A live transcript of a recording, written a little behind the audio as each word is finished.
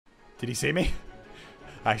Did he see me?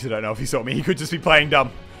 I actually don't know if he saw me. He could just be playing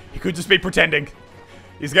dumb. He could just be pretending.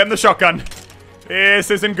 He's getting the shotgun. This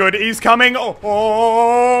isn't good. He's coming.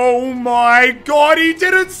 Oh my god, he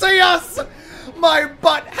didn't see us! My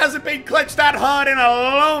butt hasn't been clenched that hard in a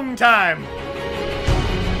long time.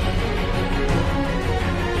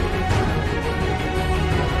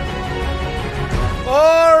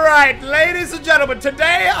 Alright, ladies and gentlemen,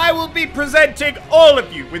 today I will be presenting all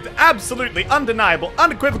of you with absolutely undeniable,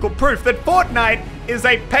 unequivocal proof that Fortnite is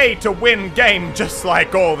a pay-to-win game just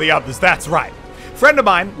like all the others. That's right. Friend of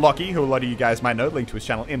mine, Lockie, who a lot of you guys might know, link to his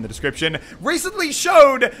channel in the description, recently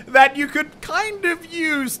showed that you could kind of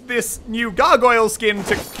use this new gargoyle skin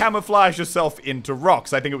to camouflage yourself into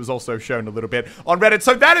rocks. I think it was also shown a little bit on Reddit.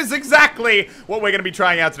 So that is exactly what we're going to be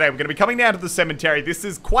trying out today. We're going to be coming down to the cemetery. This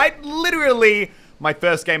is quite literally my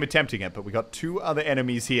first game attempting it, but we got 2 other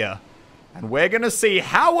enemies here. And we're going to see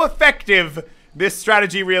how effective this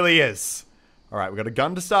strategy really is. Alright, we got a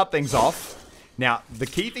gun to start things off. Now, the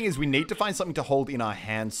key thing is we need to find something to hold in our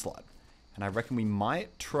hand slot. And I reckon we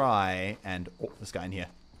might try and... Oh, this guy in here.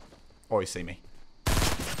 Oh, you see me.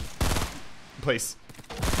 Please.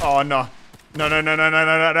 Oh, no.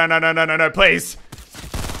 No, please.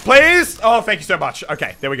 Please! Oh, thank you so much.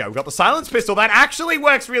 Okay, there we go. We've got the silence pistol. That actually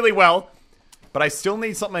works really well. But I still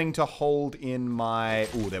need something to hold in my...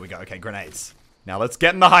 Oh, there we go. Okay, grenades. Now, let's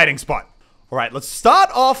get in the hiding spot. All right, let's start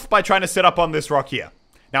off by trying to sit up on this rock here.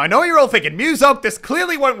 Now, I know you're all thinking, Muselk, this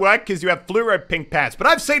clearly won't work because you have fluoro pink pants, but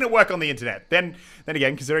I've seen it work on the internet. Then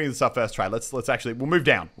again, considering this is our first try, let's actually, we'll move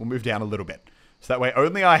down. We'll move down a little bit. So that way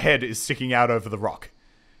only our head is sticking out over the rock.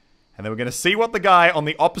 And then we're going to see what the guy on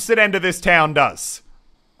the opposite end of this town does.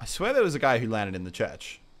 I swear there was a guy who landed in the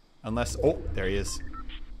church. Unless, oh, there he is.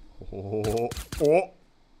 Oh.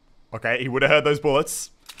 Okay, he would have heard those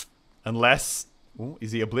bullets. Unless, oh,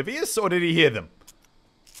 is he oblivious or did he hear them?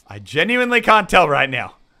 I genuinely can't tell right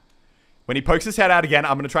now. When he pokes his head out again,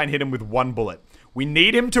 I'm going to try and hit him with 1 bullet. We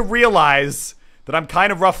need him to realize that I'm kind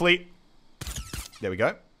of roughly... There we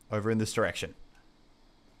go. Over in this direction.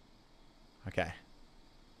 Okay.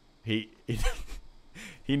 He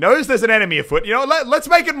knows there's an enemy afoot. You know, let's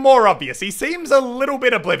make it more obvious. He seems a little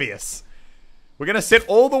bit oblivious. We're going to sit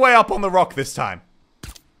all the way up on the rock this time.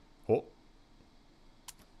 Oh.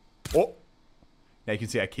 Oh. Now you can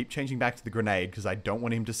see I keep changing back to the grenade because I don't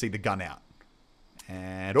want him to see the gun out.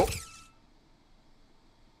 And oh.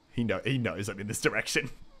 He knows I'm in this direction.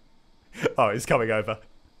 Oh, he's coming over.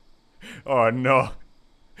 Oh, no.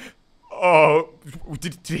 Oh,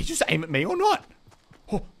 did he just aim at me or not?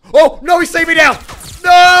 Oh, no, he saved me down.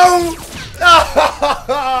 No!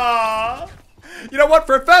 You know what?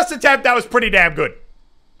 For a first attempt, that was pretty damn good.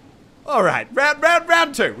 All right,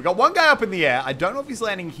 round 2. We got one guy up in the air. I don't know if he's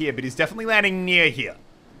landing here, but he's definitely landing near here.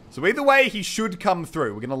 So either way, he should come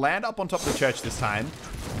through. We're going to land up on top of the church this time.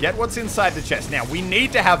 Get what's inside the chest. Now, we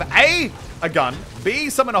need to have A, gun, B,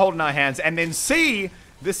 something to hold in our hands, and then C,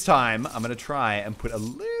 this time, I'm going to try and put a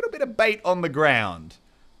little bit of bait on the ground.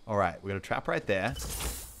 All right, we got a trap right there.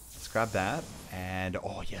 Let's grab that. And,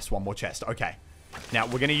 oh, yes, one more chest. Okay. Now,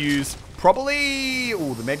 we're going to use probably,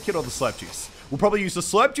 oh, the medkit or the slurp juice. We'll probably use the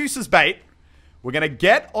slurp juice as bait. We're going to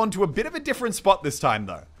get onto a bit of a different spot this time,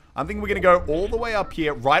 though. I'm thinking we're going to go all the way up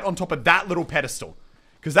here, right on top of that little pedestal.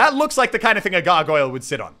 Because that looks like the kind of thing a gargoyle would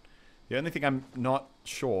sit on. The only thing I'm not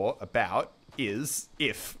sure about is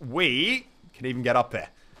if we can even get up there.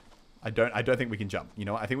 I don't think we can jump. You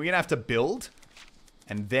know what? I think we're going to have to build.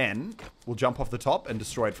 And then we'll jump off the top and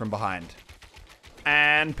destroy it from behind.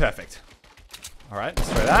 And perfect. Alright,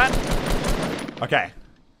 destroy that. Okay.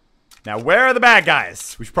 Now, where are the bad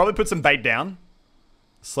guys? We should probably put some bait down.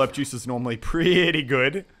 Slurp juice is normally pretty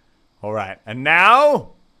good. Alright, and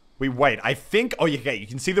now we wait. I think... Oh, okay, you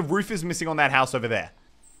can see the roof is missing on that house over there.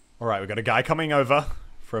 Alright, we've got a guy coming over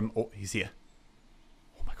from... Oh, he's here.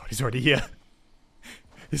 Oh my god, he's already here.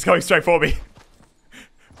 He's coming straight for me.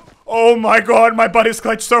 Oh my god, my butt is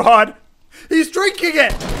clenched so hard. He's drinking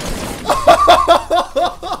it!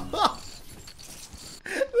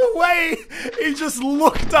 The way he just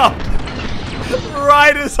looked up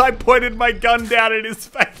right as I pointed my gun down at his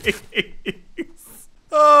face.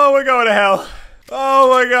 Oh, we're going to hell. Oh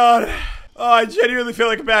my god. Oh, I genuinely feel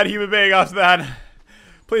like a bad human being after that.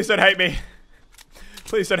 Please don't hate me.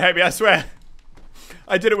 Please don't hate me, I swear.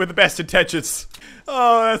 I did it with the best intentions.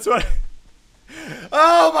 Oh, that's what...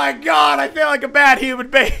 Oh my god, I feel like a bad human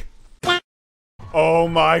being. Oh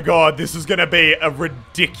my god, this is gonna be a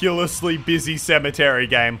ridiculously busy cemetery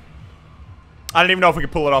game. I don't even know if we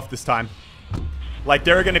can pull it off this time. Like,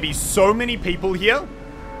 there are gonna be so many people here.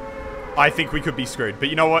 I think we could be screwed. But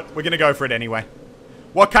you know what? We're gonna go for it anyway.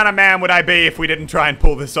 What kind of man would I be if we didn't try and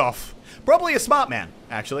pull this off? Probably a smart man,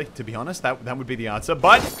 actually, to be honest. That would be the answer.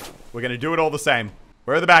 But we're going to do it all the same.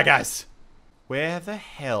 Where are the bad guys? Where the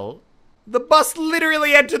hell? The bus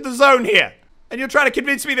literally entered the zone here. And you're trying to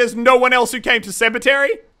convince me there's no one else who came to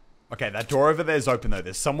cemetery? Okay, that door over there is open, though.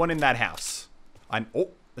 There's someone in that house. Oh,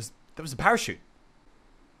 there was a parachute.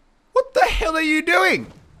 What the hell are you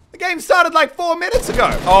doing? The game started like 4 minutes ago.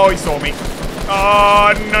 Oh, he saw me.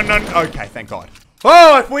 Oh, no. Okay, thank God.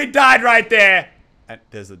 Oh, if we died right there. And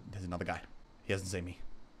there's another guy. He hasn't seen me.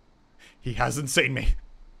 He hasn't seen me.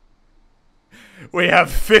 We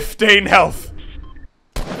have 15 health.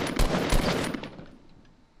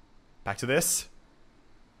 Back to this.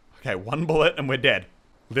 Okay, 1 bullet and we're dead.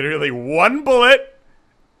 Literally 1 bullet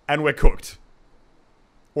and we're cooked.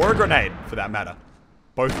 Or a grenade, for that matter.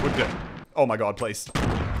 Both would do. Oh my God, please.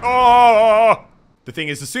 Oh! The thing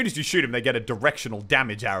is, as soon as you shoot him, they get a directional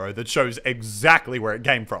damage arrow that shows exactly where it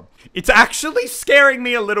came from. It's actually scaring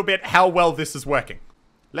me a little bit how well this is working.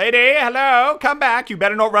 Lady, hello, come back. You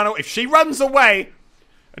better not run away. If she runs away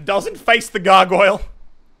and doesn't face the gargoyle,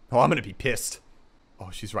 oh, I'm gonna be pissed.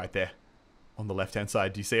 Oh, she's right there. On the left-hand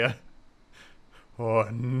side. Do you see her? Oh,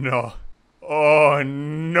 no. Oh,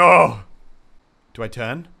 no. Do I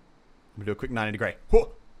turn? I'm gonna do a quick 90 degree.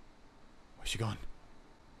 Whoa. Where's she gone?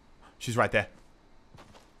 She's right there.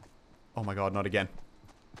 Oh my God, not again.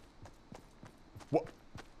 What?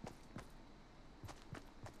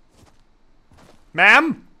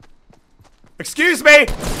 Ma'am? Excuse me?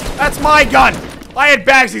 That's my gun. I had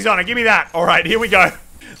bagsies on it. Give me that. All right, here we go.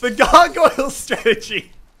 The gargoyle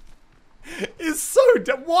strategy is so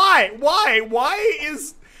why? Why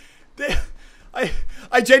is there...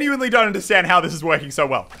 I genuinely don't understand how this is working so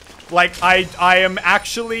well. Like, I am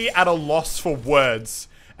actually at a loss for words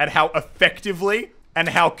at how effectively and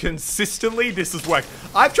how consistently this has worked.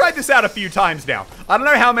 I've tried this out a few times now. I don't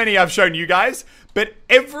know how many I've shown you guys, but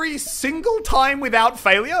every single time without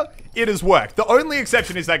failure, it has worked. The only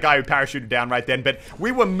exception is that guy who parachuted down right then, but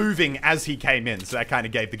we were moving as he came in, so that kind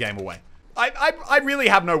of gave the game away. I really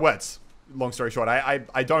have no words. Long story short,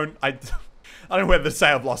 I don't know whether to say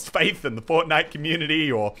I've lost faith in the Fortnite community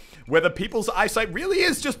or whether people's eyesight really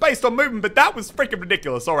is just based on movement, but that was freaking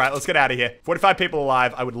ridiculous. All right, let's get out of here. 45 people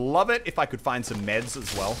alive. I would love it if I could find some meds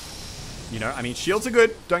as well. You know, I mean, shields are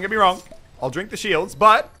good. Don't get me wrong. I'll drink the shields,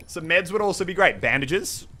 but some meds would also be great.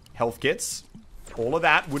 Bandages, health kits, all of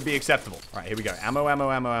that would be acceptable. All right, here we go.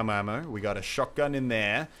 Ammo. We got a shotgun in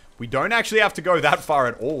there. We don't actually have to go that far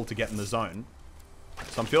at all to get in the zone.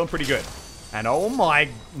 So I'm feeling pretty good. And oh my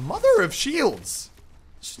mother of shields.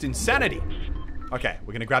 It's just insanity. Okay,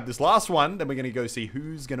 we're gonna grab this last one, then we're gonna go see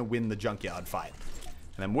who's gonna win the junkyard fight.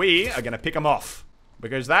 And then we are gonna pick them off.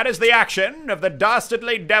 Because that is the action of the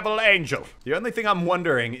dastardly devil angel. The only thing I'm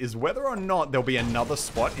wondering is whether or not there'll be another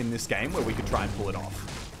spot in this game where we could try and pull it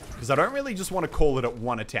off. Because I don't really just want to call it at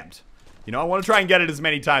one attempt. You know, I want to try and get it as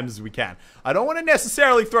many times as we can. I don't want to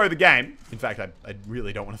necessarily throw the game. In fact, I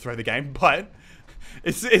really don't want to throw the game, but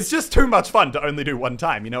it's just too much fun to only do one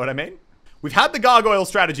time, you know what I mean? We've had the gargoyle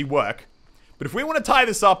strategy work, but if we want to tie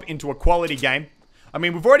this up into a quality game, I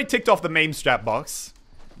mean, we've already ticked off the meme strap box.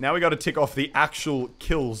 Now we got to tick off the actual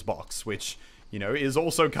kills box, which, you know, is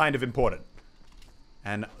also kind of important.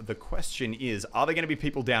 And the question is, are there going to be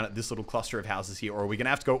people down at this little cluster of houses here, or are we going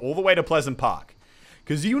to have to go all the way to Pleasant Park?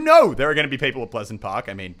 Because you know there are going to be people at Pleasant Park.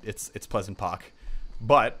 I mean, it's Pleasant Park.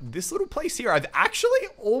 But this little place here, I've actually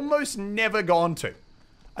almost never gone to.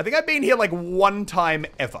 I think I've been here like one time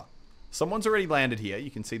ever. Someone's already landed here. You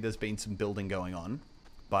can see there's been some building going on.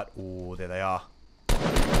 But, oh, there they are.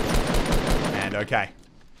 And okay.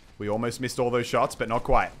 We almost missed all those shots, but not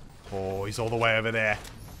quite. Oh, he's all the way over there.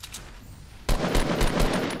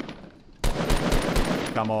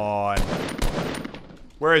 Come on.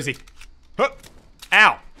 Where is he? Huh.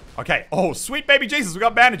 Ow. Okay. Oh, sweet baby Jesus. We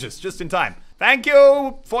got bandages just in time. Thank you,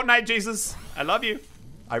 Fortnite Jesus. I love you.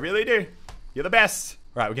 I really do. You're the best.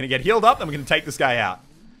 All right, we're going to get healed up and we're going to take this guy out.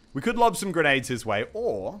 We could lob some grenades his way,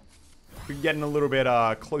 or we can get in a little bit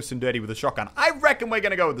close and dirty with a shotgun. I reckon we're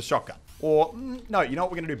going to go with the shotgun. Or, no, you know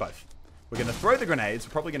what? We're going to do both. We're going to throw the grenades.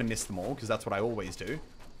 We're probably going to miss them all because that's what I always do.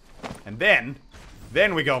 And then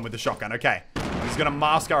we're going with the shotgun. Okay. He's going to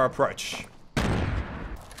mask our approach.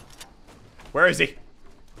 Where is he?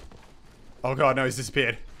 Oh, God, no, he's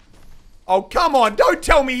disappeared. Oh, come on. Don't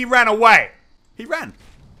tell me he ran away. He ran.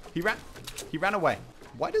 He ran away.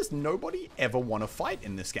 Why does nobody ever want to fight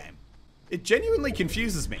in this game? It genuinely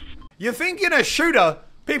confuses me. You think in a shooter,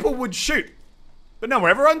 people would shoot. But no,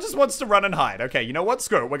 everyone just wants to run and hide. Okay, you know what?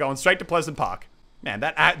 Screw it. We're going straight to Pleasant Park. Man,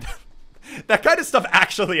 that That kind of stuff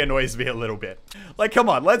actually annoys me a little bit. Like, come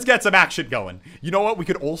on, let's get some action going. You know what? We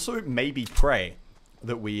could also maybe pray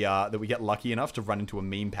that we get lucky enough to run into a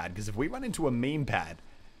meme pad. Because if we run into a meme pad,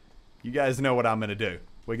 you guys know what I'm going to do.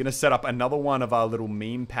 We're going to set up another one of our little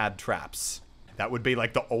meme pad traps. That would be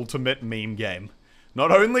like the ultimate meme game.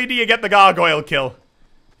 Not only do you get the gargoyle kill,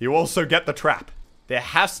 you also get the trap. There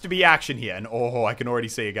has to be action here. And oh, I can already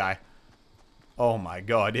see a guy. Oh my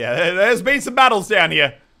god, yeah, there's been some battles down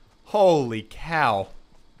here. Holy cow.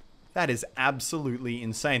 That is absolutely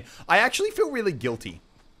insane. I actually feel really guilty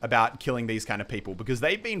about killing these kind of people because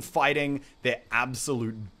they've been fighting their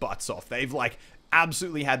absolute butts off. They've, like,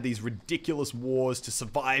 absolutely had these ridiculous wars to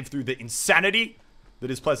survive through the insanity that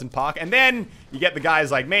is Pleasant Park. And then you get the guys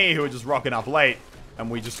like me who are just rocking up late and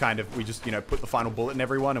we just, you know, put the final bullet in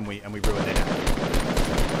everyone and we ruin their day.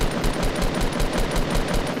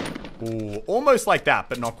 Ooh, almost like that,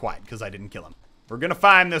 but not quite, because I didn't kill him. We're gonna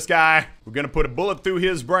find this guy. We're gonna put a bullet through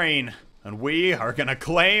his brain. And we are gonna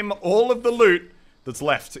claim all of the loot that's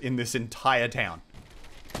left in this entire town.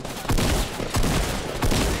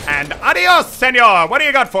 And adios, senor! What do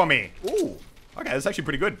you got for me? Ooh, okay, that's actually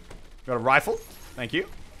pretty good. Got a rifle. Thank you.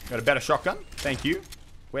 Got a better shotgun. Thank you.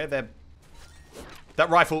 Where the... That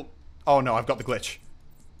rifle... Oh no, I've got the glitch.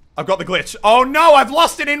 I've got the glitch. Oh no, I've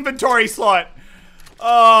lost an inventory slot!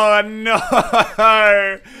 Oh, no.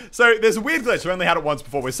 So, there's a weird glitch. I've only had it once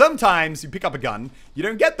before, where sometimes you pick up a gun, you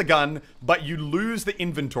don't get the gun, but you lose the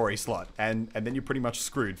inventory slot, and then you're pretty much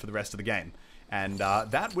screwed for the rest of the game. And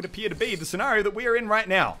that would appear to be the scenario that we are in right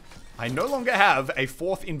now. I no longer have a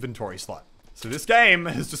 4th inventory slot. So this game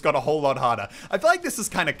has just got a whole lot harder. I feel like this is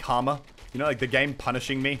kind of karma. You know, like the game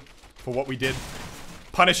punishing me for what we did.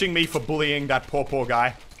 Punishing me for bullying that poor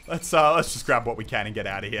guy. Let's just grab what we can and get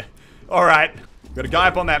out of here. Alright. Got a guy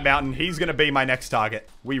up on that mountain. He's going to be my next target.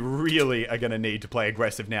 We really are going to need to play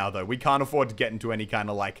aggressive now, though. We can't afford to get into any kind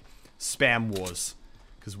of, like, spam wars.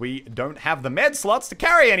 Because we don't have the med slots to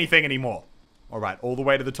carry anything anymore. Alright, all the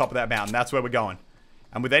way to the top of that mountain. That's where we're going.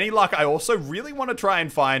 And with any luck, I also really want to try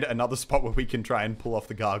and find another spot where we can try and pull off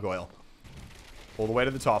the gargoyle. All the way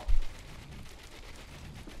to the top.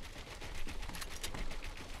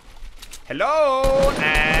 Hello,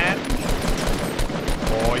 and...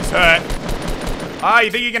 Oh, he's hurt. Ah,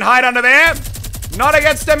 you think you can hide under there? Not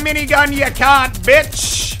against a minigun, you can't,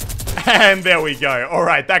 bitch. And there we go.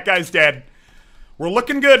 Alright, that guy's dead. We're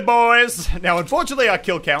looking good, boys. Now, unfortunately, our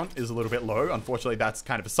kill count is a little bit low. Unfortunately, that's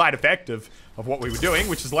kind of a side effect of what we were doing,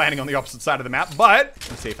 which is landing on the opposite side of the map. But,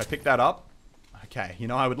 let's see if I pick that up. Okay, you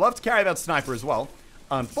know, I would love to carry that sniper as well.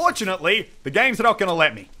 Unfortunately, the game's not going to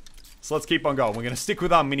let me. So let's keep on going. We're going to stick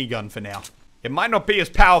with our minigun for now. It might not be as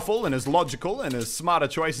powerful and as logical and as smart a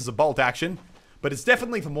choice as a bolt action, but it's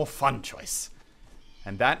definitely the more fun choice.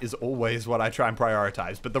 And that is always what I try and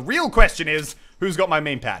prioritize. But the real question is, who's got my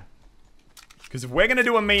meme pad? Because if we're going to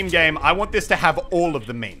do a meme game, I want this to have all of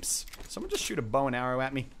the memes. Someone just shoot a bow and arrow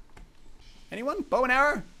at me. Anyone? Bow and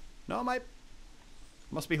arrow? No, I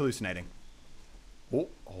must be hallucinating.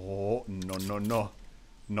 Oh, no.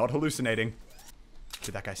 Not hallucinating.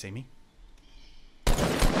 Did that guy see me?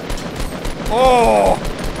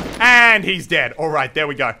 Oh! And he's dead. Alright, there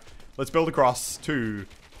we go. Let's build across. 2,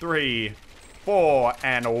 3, 4,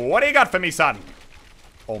 and what do you got for me, son?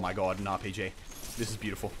 Oh my god, an RPG. This is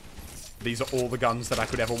beautiful. These are all the guns that I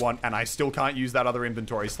could ever want, and I still can't use that other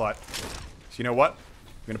inventory slot. So you know what?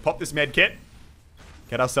 We're gonna pop this med kit.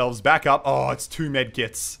 Get ourselves back up. Oh, it's 2 med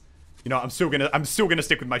kits. You know, I'm still gonna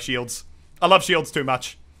stick with my shields. I love shields too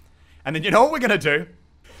much. And then you know what we're gonna do?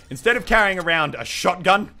 Instead of carrying around a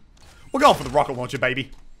shotgun, we're going for the rocket launcher,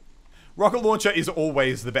 baby. Rocket launcher is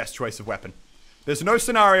always the best choice of weapon. There's no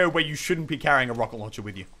scenario where you shouldn't be carrying a rocket launcher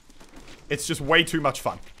with you. It's just way too much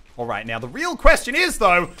fun. Alright, now the real question is,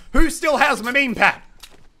 though, who still has my meme pad?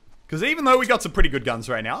 Because even though we got some pretty good guns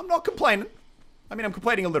right now, I'm not complaining. I mean, I'm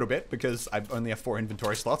complaining a little bit because I only have 4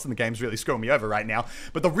 inventory slots and the game's really screwing me over right now.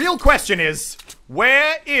 But the real question is,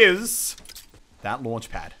 where is that launch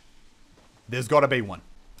pad? There's got to be one.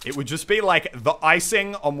 It would just be like the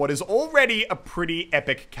icing on what is already a pretty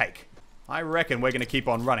epic cake. I reckon we're going to keep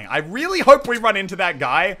on running. I really hope we run into that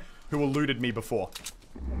guy who eluded me before.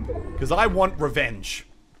 Because I want revenge.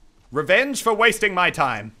 Revenge for wasting my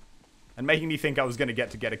time. And making me think I was going to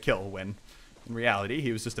get a kill when, in reality,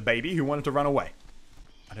 he was just a baby who wanted to run away.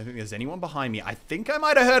 I don't think there's anyone behind me. I think I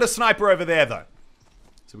might have heard a sniper over there, though.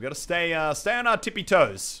 So we got to stay on our tippy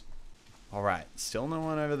toes. Alright, still no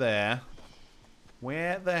one over there.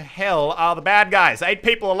 Where the hell are the bad guys? 8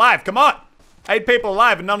 people alive, come on! 8 people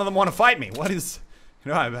alive and none of them want to fight me. What is...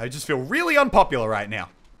 You know, I just feel really unpopular right now.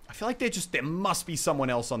 I feel like there must be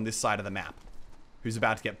someone else on this side of the map who's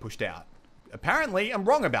about to get pushed out. apparently I'm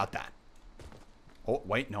wrong about that. Oh,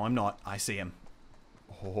 wait, no, I'm not. I see him.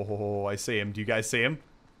 Oh, I see him. Do you guys see him?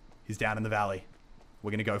 He's down in the valley.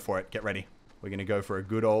 We're gonna go for it. Get ready. We're gonna go for a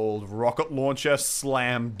good old rocket launcher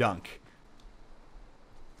slam dunk.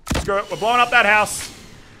 Screw it. We're blowing up that house.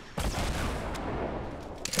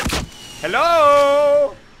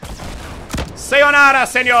 Hello? Sayonara,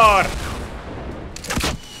 senor.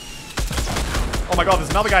 Oh my god,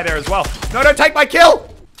 there's another guy there as well. No, don't take my kill.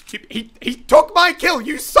 He took my kill,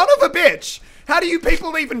 you son of a bitch. How do you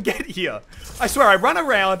people even get here? I swear, I run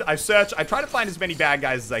around, I search, I try to find as many bad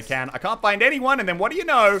guys as I can. I can't find anyone, and then what do you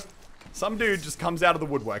know? Some dude just comes out of the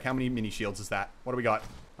woodwork. How many mini shields is that? What do we got?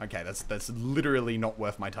 Okay, that's literally not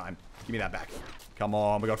worth my time. Give me that back. Come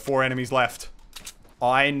on, we got 4 enemies left.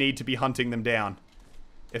 I need to be hunting them down.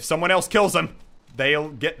 If someone else kills them, they're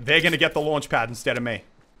gonna get the launch pad instead of me.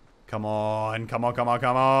 Come on, come on, come on,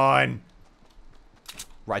 come on.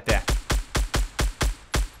 Right there.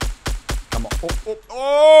 Come on.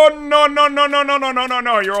 Oh, no, no, no, no, no, no, no, no,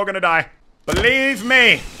 no. You're all gonna die. Believe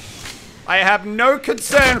me, I have no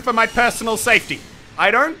concern for my personal safety. I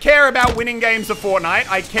don't care about winning games of Fortnite.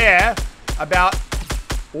 I care about...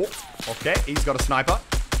 Oh, okay, he's got a sniper.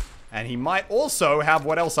 And he might also have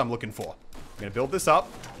what else I'm looking for. I'm gonna build this up.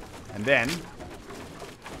 And then...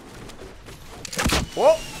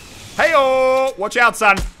 Oh! Hey-oh! Watch out,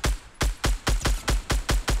 son.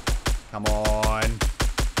 Come on.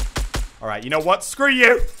 Alright, you know what? Screw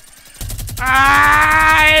you!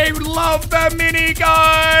 I love the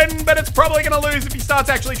minigun! But it's probably gonna lose if he starts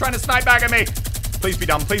actually trying to snipe back at me. Please be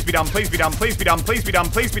dumb, please be dumb, please be dumb, please be dumb, please be dumb,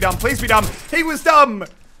 please be dumb, please be dumb. He was dumb!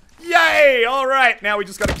 Yay! Alright, now we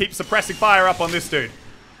just gotta keep suppressing fire up on this dude.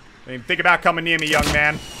 I mean, think about coming near me, young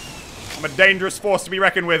man. I'm a dangerous force to be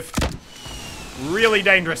reckoned with. Really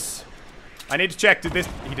dangerous. I need to check, did this...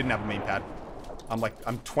 He didn't have a meme pad. I'm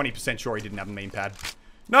 20% sure he didn't have a meme pad.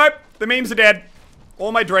 Nope, the memes are dead.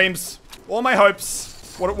 All my dreams. All my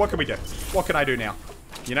hopes. What can we do? What can I do now?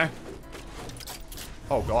 You know?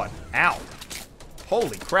 Oh, God. Ow.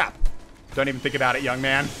 Holy crap. Don't even think about it, young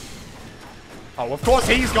man. Oh, of course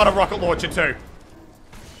he's got a rocket launcher, too.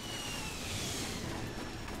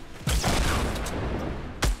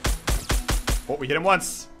 Oh, we hit him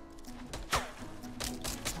once.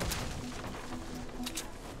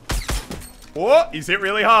 Oh, he's hit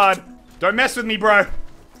really hard. Don't mess with me, bro.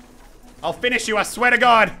 I'll finish you, I swear to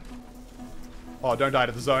God. Oh, don't die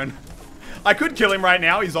to the zone. I could kill him right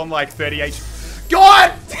now. He's on like 30 HP.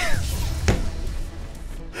 God!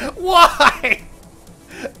 Why?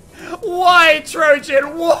 Why,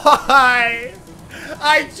 Trojan? Why?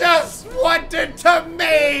 I just wanted to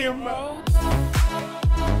meme.